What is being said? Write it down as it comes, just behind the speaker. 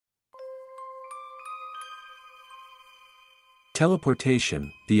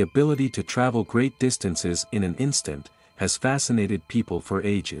Teleportation, the ability to travel great distances in an instant, has fascinated people for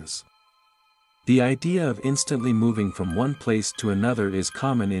ages. The idea of instantly moving from one place to another is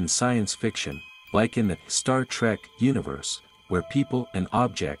common in science fiction, like in the Star Trek universe, where people and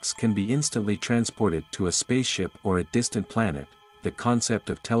objects can be instantly transported to a spaceship or a distant planet. The concept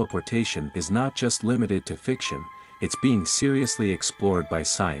of teleportation is not just limited to fiction, it's being seriously explored by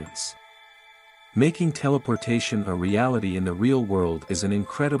science. Making teleportation a reality in the real world is an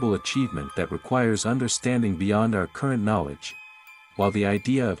incredible achievement that requires understanding beyond our current knowledge. While the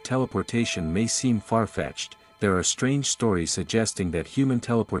idea of teleportation may seem far-fetched, there are strange stories suggesting that human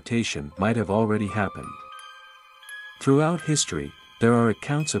teleportation might have already happened. Throughout history, there are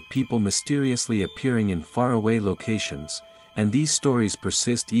accounts of people mysteriously appearing in faraway locations, and these stories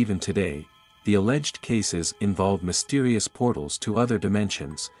persist even today. The alleged cases involve mysterious portals to other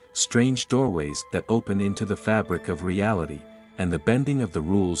dimensions, strange doorways that open into the fabric of reality, and the bending of the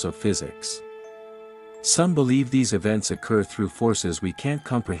rules of physics. Some believe these events occur through forces we can't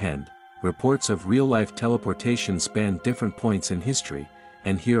comprehend. Reports of real-life teleportation span different points in history,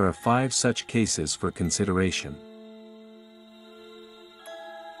 and here are 5 such cases for consideration.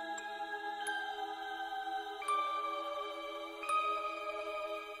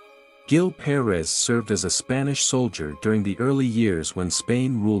 Gil Perez served as a Spanish soldier during the early years when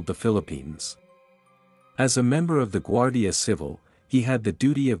Spain ruled the Philippines. As a member of the Guardia Civil, he had the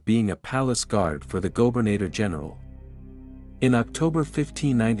duty of being a palace guard for the Gobernador General. In October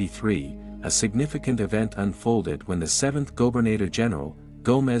 1593, a significant event unfolded when the 7th Gobernador General,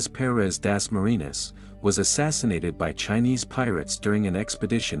 Gómez Pérez das Marinas, was assassinated by Chinese pirates during an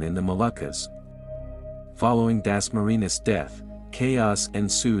expedition in the Moluccas. Following das Marinas' death, chaos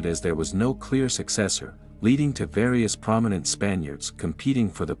ensued as there was no clear successor, leading to various prominent Spaniards competing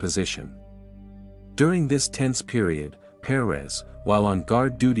for the position. During this tense period, Perez, while on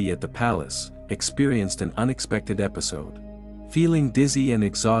guard duty at the palace, experienced an unexpected episode. Feeling dizzy and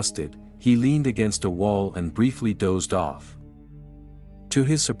exhausted, he leaned against a wall and briefly dozed off. To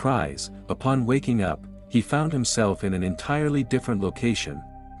his surprise, upon waking up, he found himself in an entirely different location.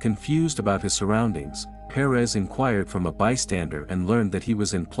 Confused about his surroundings, Perez inquired from a bystander and learned that he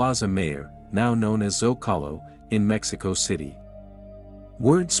was in Plaza Mayor, now known as Zocalo, in Mexico City.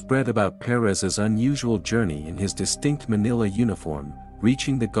 Word spread about Perez's unusual journey in his distinct Manila uniform,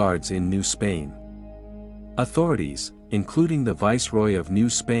 reaching the guards in New Spain. Authorities, including the Viceroy of New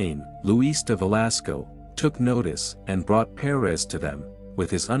Spain, Luis de Velasco, took notice and brought Perez to them,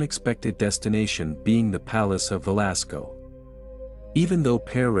 with his unexpected destination being the Palace of Velasco. Even though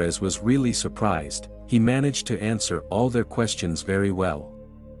Perez was really surprised, he managed to answer all their questions very well.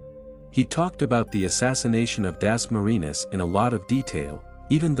 He talked about the assassination of das Marinas in a lot of detail,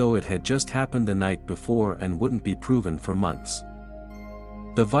 even though it had just happened the night before and wouldn't be proven for months.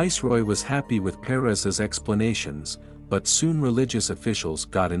 The Viceroy was happy with Perez's explanations, but soon religious officials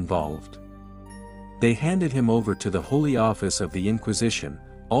got involved. They handed him over to the Holy Office of the Inquisition,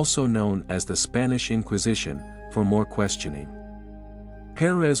 also known as the Spanish Inquisition, for more questioning.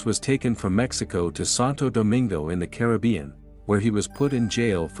 Perez was taken from Mexico to Santo Domingo in the Caribbean, where he was put in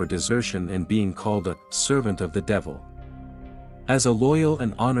jail for desertion and being called a servant of the devil. As a loyal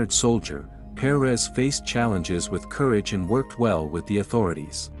and honored soldier, Perez faced challenges with courage and worked well with the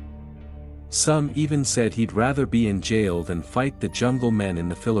authorities. Some even said he'd rather be in jail than fight the jungle men in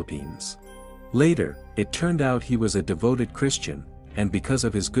the Philippines. Later, it turned out he was a devoted Christian, and because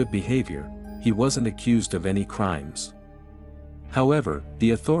of his good behavior, he wasn't accused of any crimes. However,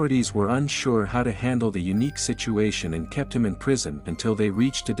 the authorities were unsure how to handle the unique situation and kept him in prison until they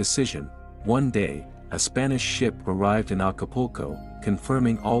reached a decision. One day, a Spanish ship arrived in Acapulco,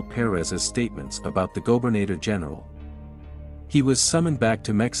 confirming all Perez's statements about the Gobernador General. He was summoned back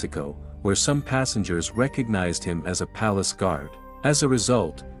to Mexico, where some passengers recognized him as a palace guard. As a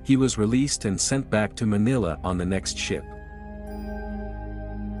result, he was released and sent back to Manila on the next ship.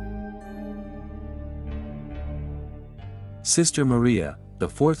 Sister Maria, the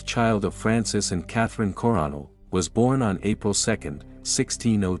 4th child of Francis and Catherine Coronel, was born on April 2,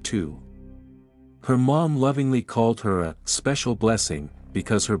 1602. Her mom lovingly called her a special blessing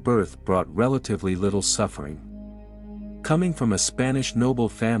because her birth brought relatively little suffering. Coming from a Spanish noble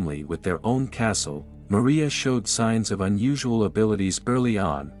family with their own castle, Maria showed signs of unusual abilities early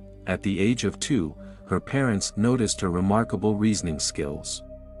on. At the age of 2, her parents noticed her remarkable reasoning skills.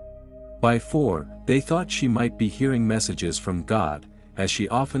 By 4, they thought she might be hearing messages from God, as she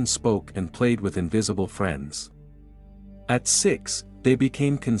often spoke and played with invisible friends. At 6, they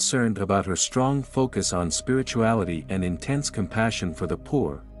became concerned about her strong focus on spirituality and intense compassion for the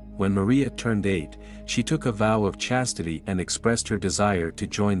poor. when Maria turned 8, she took a vow of chastity and expressed her desire to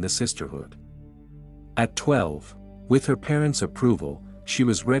join the sisterhood. At 12, with her parents' approval, she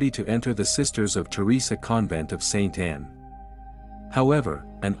was ready to enter the Sisters of Teresa convent of St. Anne. However,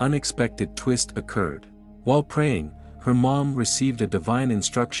 an unexpected twist occurred. While praying, her mom received a divine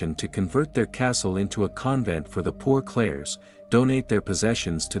instruction to convert their castle into a convent for the poor Clares, donate their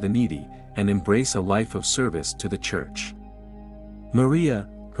possessions to the needy, and embrace a life of service to the church. Maria,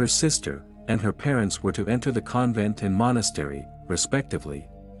 her sister, and her parents were to enter the convent and monastery, respectively.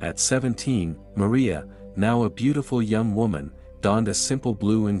 At 17, Maria, now a beautiful young woman, donned a simple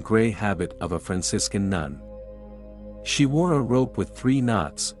blue and gray habit of a Franciscan nun. She wore a rope with 3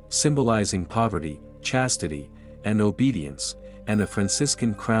 knots, symbolizing poverty, chastity, and obedience, and a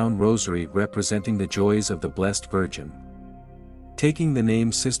Franciscan crown rosary representing the joys of the Blessed Virgin. Taking the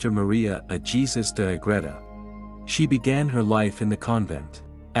name Sister Maria a Jesus de Agreda, she began her life in the convent.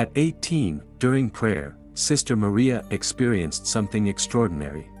 At 18, during prayer, Sister Maria experienced something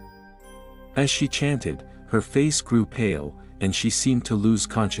extraordinary. As she chanted, her face grew pale, and she seemed to lose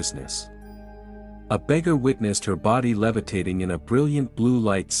consciousness. A beggar witnessed her body levitating in a brilliant blue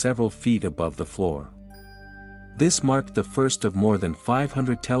light several feet above the floor. This marked the first of more than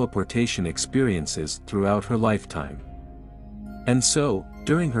 500 teleportation experiences throughout her lifetime. And so,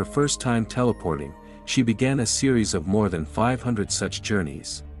 during her first time teleporting, she began a series of more than 500 such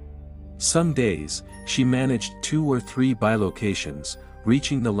journeys. Some days, she managed 2 or 3 bilocations,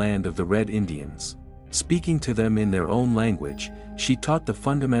 reaching the land of the Red Indians. Speaking to them in their own language, she taught the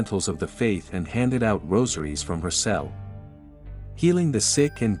fundamentals of the faith and handed out rosaries from her cell. Healing the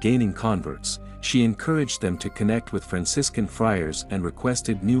sick and gaining converts, she encouraged them to connect with Franciscan friars and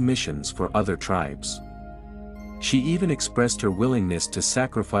requested new missions for other tribes. She even expressed her willingness to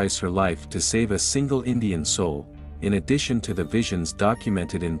sacrifice her life to save a single Indian soul. In addition to the visions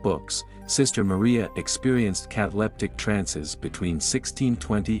documented in books, Sister Maria experienced cataleptic trances between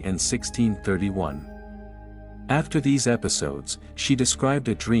 1620 and 1631. After these episodes, she described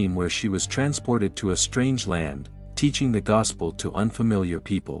a dream where she was transported to a strange land, teaching the gospel to unfamiliar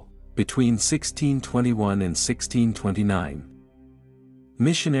people. Between 1621 and 1629,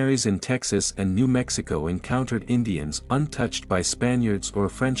 missionaries in Texas and New Mexico encountered Indians untouched by Spaniards or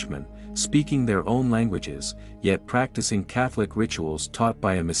Frenchmen, speaking their own languages, yet practicing Catholic rituals taught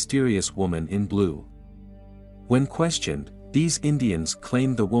by a mysterious woman in blue. When questioned, these Indians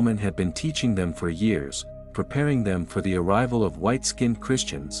claimed the woman had been teaching them for years, preparing them for the arrival of white-skinned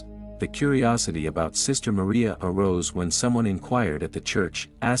Christians. The curiosity about Sister Maria arose when someone inquired at the church,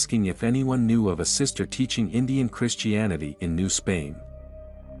 asking if anyone knew of a sister teaching Indian Christianity in New Spain.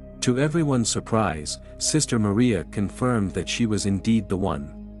 To everyone's surprise, Sister Maria confirmed that she was indeed the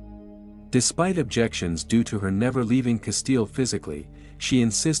one. Despite objections due to her never leaving Castile physically, she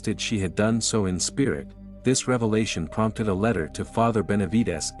insisted she had done so in spirit. This revelation prompted a letter to Father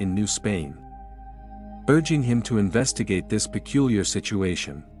Benavides in New Spain, urging him to investigate this peculiar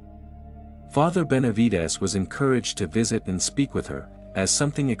situation. Father Benavides was encouraged to visit and speak with her, as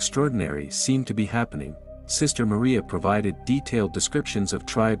something extraordinary seemed to be happening. Sister Maria provided detailed descriptions of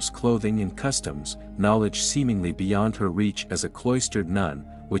tribes' clothing and customs, knowledge seemingly beyond her reach as a cloistered nun,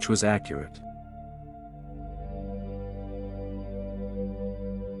 which was accurate.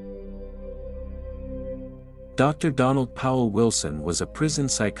 Dr. Donald Powell Wilson was a prison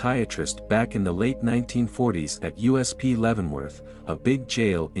psychiatrist back in the late 1940s at USP Leavenworth, a big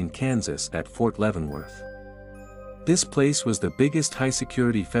jail in Kansas at Fort Leavenworth. This place was the biggest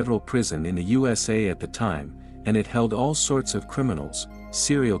high-security federal prison in the USA at the time, and it held all sorts of criminals,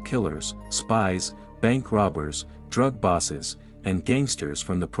 serial killers, spies, bank robbers, drug bosses, and gangsters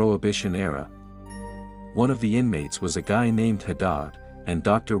from the Prohibition era. One of the inmates was a guy named Hadad, and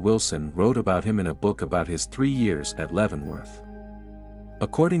Dr. Wilson wrote about him in a book about his 3 years at Leavenworth.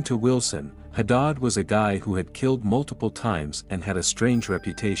 According to Wilson, Hadad was a guy who had killed multiple times and had a strange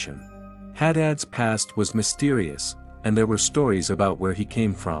reputation. Hadad's past was mysterious, and there were stories about where he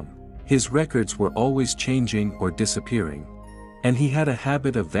came from. His records were always changing or disappearing, and he had a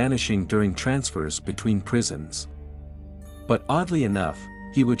habit of vanishing during transfers between prisons. But oddly enough,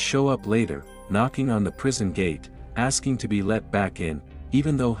 he would show up later, knocking on the prison gate, asking to be let back in.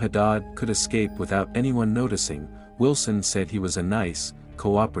 Even though Hadad could escape without anyone noticing, Wilson said he was a nice,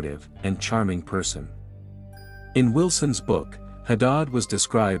 cooperative, and charming person. In Wilson's book, Hadad was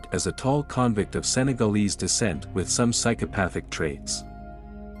described as a tall convict of Senegalese descent with some psychopathic traits.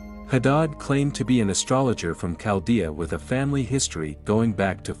 Hadad claimed to be an astrologer from Chaldea with a family history going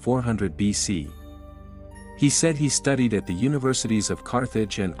back to 400 BC. He said he studied at the universities of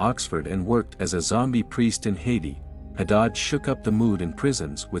Carthage and Oxford and worked as a zombie priest in Haiti. Hadad shook up the mood in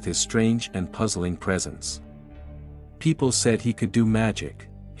prisons with his strange and puzzling presence. People said he could do magic,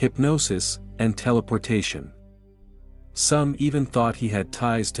 hypnosis, and teleportation. Some even thought he had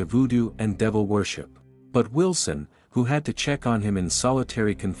ties to voodoo and devil worship. But Wilson, who had to check on him in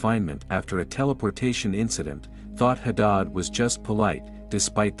solitary confinement after a teleportation incident, thought Hadad was just polite,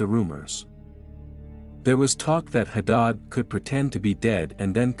 despite the rumors. There was talk that Hadad could pretend to be dead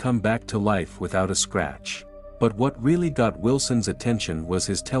and then come back to life without a scratch. But what really got Wilson's attention was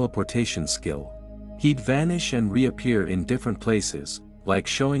his teleportation skill. He'd vanish and reappear in different places, like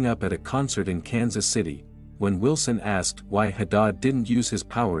showing up at a concert in Kansas City. When Wilson asked why Hadad didn't use his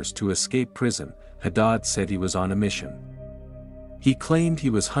powers to escape prison, Hadad said he was on a mission. He claimed he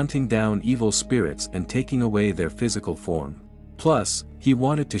was hunting down evil spirits and taking away their physical form. Plus, he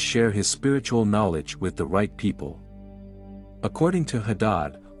wanted to share his spiritual knowledge with the right people. According to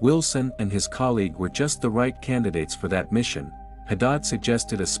Hadad, Wilson and his colleague were just the right candidates for that mission. Hadad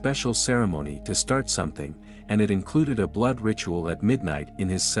suggested a special ceremony to start something, and it included a blood ritual at midnight in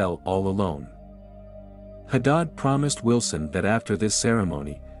his cell all alone. Hadad promised Wilson that after this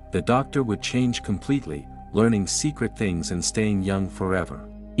ceremony, the doctor would change completely, learning secret things and staying young forever.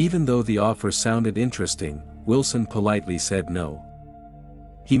 Even though the offer sounded interesting, Wilson politely said no.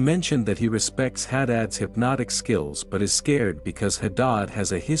 He mentioned that he respects Hadad's hypnotic skills but is scared because Hadad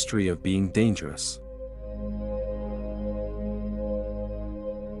has a history of being dangerous.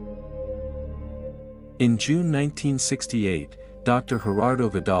 In June 1968, Dr. Gerardo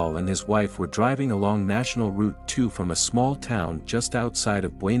Vidal and his wife were driving along National Route 2 from a small town just outside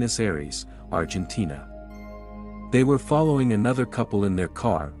of Buenos Aires, Argentina. They were following another couple in their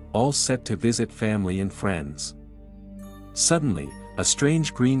car, all set to visit family and friends. Suddenly, a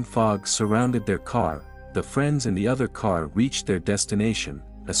strange green fog surrounded their car. The friends in the other car reached their destination,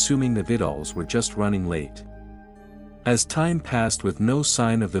 assuming the Vidals were just running late. As time passed with no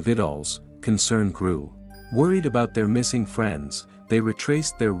sign of the Vidals, concern grew. Worried about their missing friends, they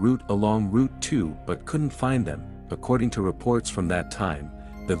retraced their route along Route 2 but couldn't find them. According to reports from that time,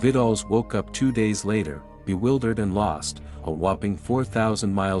 the Vidals woke up 2 days later, bewildered and lost, a whopping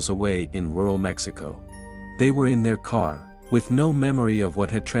 4,000 miles away in rural Mexico. They were in their car, with no memory of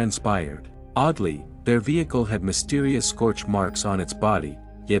what had transpired. Oddly, their vehicle had mysterious scorch marks on its body,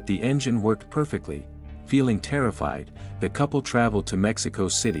 yet the engine worked perfectly. Feeling terrified, the couple traveled to Mexico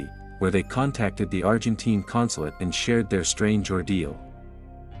City, where they contacted the Argentine consulate and shared their strange ordeal.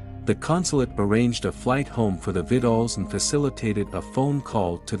 The consulate arranged a flight home for the Vidals and facilitated a phone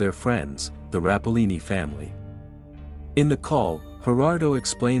call to their friends, the Rapellini family. In the call, Gerardo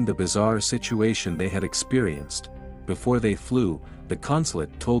explained the bizarre situation they had experienced. Before they flew, the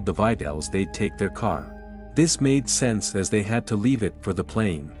consulate told the Vidals they'd take their car. This made sense as they had to leave it for the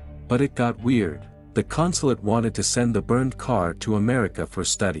plane. But it got weird. The consulate wanted to send the burned car to America for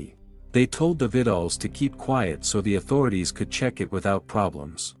study. They told the Vidals to keep quiet so the authorities could check it without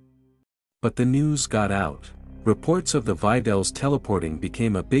problems. But the news got out. Reports of the Vidals teleporting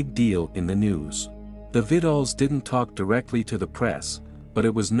became a big deal in the news. The Vidals didn't talk directly to the press, but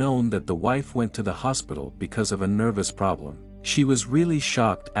it was known that the wife went to the hospital because of a nervous problem. She was really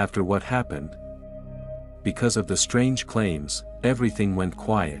shocked after what happened. Because of the strange claims, everything went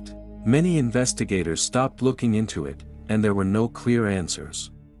quiet. Many investigators stopped looking into it, and there were no clear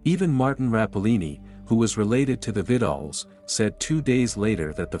answers. Even Martin Rapellini, who was related to the Vidals, said 2 days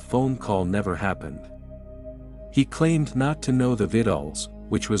later that the phone call never happened. He claimed not to know the Vidals,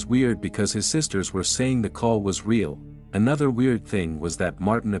 which was weird because his sisters were saying the call was real. Another weird thing was that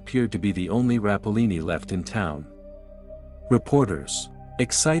Martin appeared to be the only Rapellini left in town. Reporters,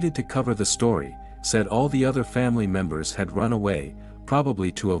 excited to cover the story, said all the other family members had run away,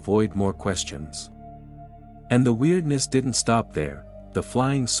 probably to avoid more questions. And the weirdness didn't stop there. The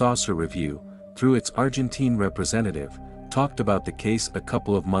Flying Saucer Review, through its Argentine representative, talked about the case a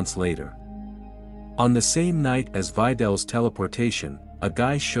couple of months later. On the same night as Vidal's teleportation, a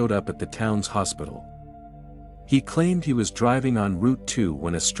guy showed up at the town's hospital. He claimed he was driving on Route 2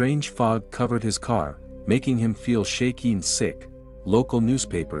 when a strange fog covered his car, making him feel shaky and sick. Local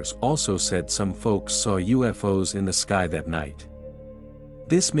newspapers also said some folks saw UFOs in the sky that night.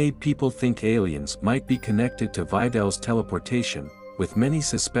 This made people think aliens might be connected to Vidal's teleportation, with many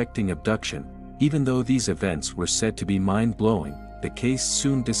suspecting abduction. Even though these events were said to be mind-blowing, the case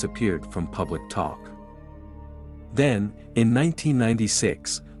soon disappeared from public talk. Then, in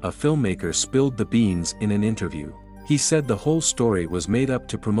 1996, a filmmaker spilled the beans in an interview. He said the whole story was made up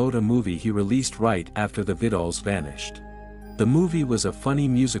to promote a movie he released right after the Vidals vanished. The movie was a funny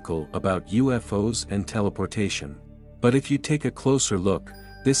musical about UFOs and teleportation. But if you take a closer look,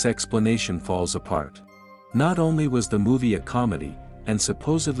 this explanation falls apart. Not only was the movie a comedy, and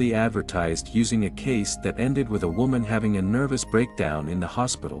supposedly advertised using a case that ended with a woman having a nervous breakdown in the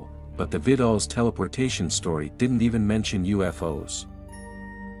hospital, but the Vidals teleportation story didn't even mention UFOs.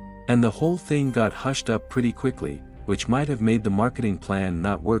 And the whole thing got hushed up pretty quickly, which might have made the marketing plan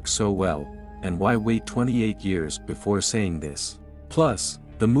not work so well, and why wait 28 years before saying this? Plus,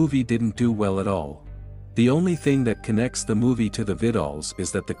 the movie didn't do well at all. The only thing that connects the movie to the Vidals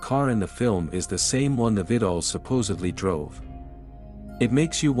is that the car in the film is the same one the Vidals supposedly drove. It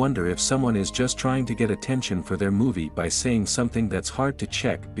makes you wonder if someone is just trying to get attention for their movie by saying something that's hard to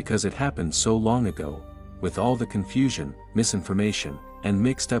check because it happened so long ago. With all the confusion, misinformation, and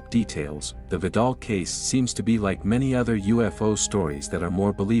mixed up details, the Vidal case seems to be like many other UFO stories that are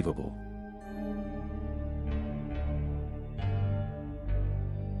more believable.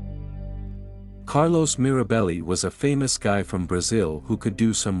 Carlos Mirabelli was a famous guy from Brazil who could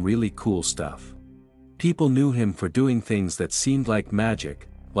do some really cool stuff. People knew him for doing things that seemed like magic,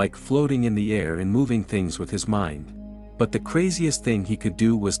 like floating in the air and moving things with his mind. But the craziest thing he could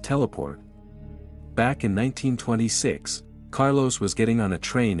do was teleport. Back in 1926, Carlos was getting on a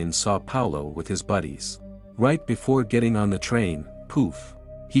train in Sao Paulo with his buddies. Right before getting on the train, poof,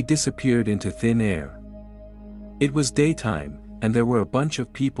 he disappeared into thin air. It was daytime, and there were a bunch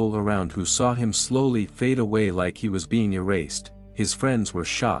of people around who saw him slowly fade away like he was being erased. His friends were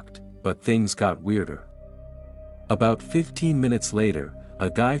shocked, but things got weirder. About 15 minutes later, a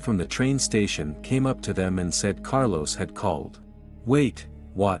guy from the train station came up to them and said Carlos had called. Wait,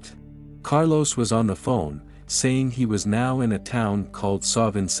 what? Carlos was on the phone, saying he was now in a town called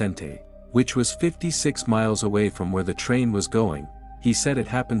São Vicente, which was 56 miles away from where the train was going. He said it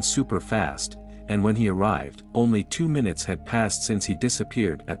happened super fast, and when he arrived, only 2 minutes had passed since he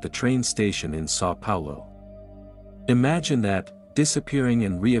disappeared at the train station in Sao Paulo. Imagine that, disappearing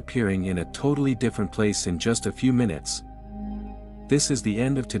and reappearing in a totally different place in just a few minutes. This is the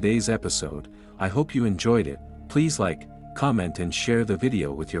end of today's episode. I hope you enjoyed it. Please like, comment and share the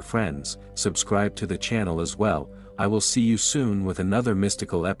video with your friends. Subscribe to the channel as well. I will see you soon with another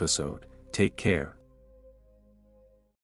mystical episode. Take care.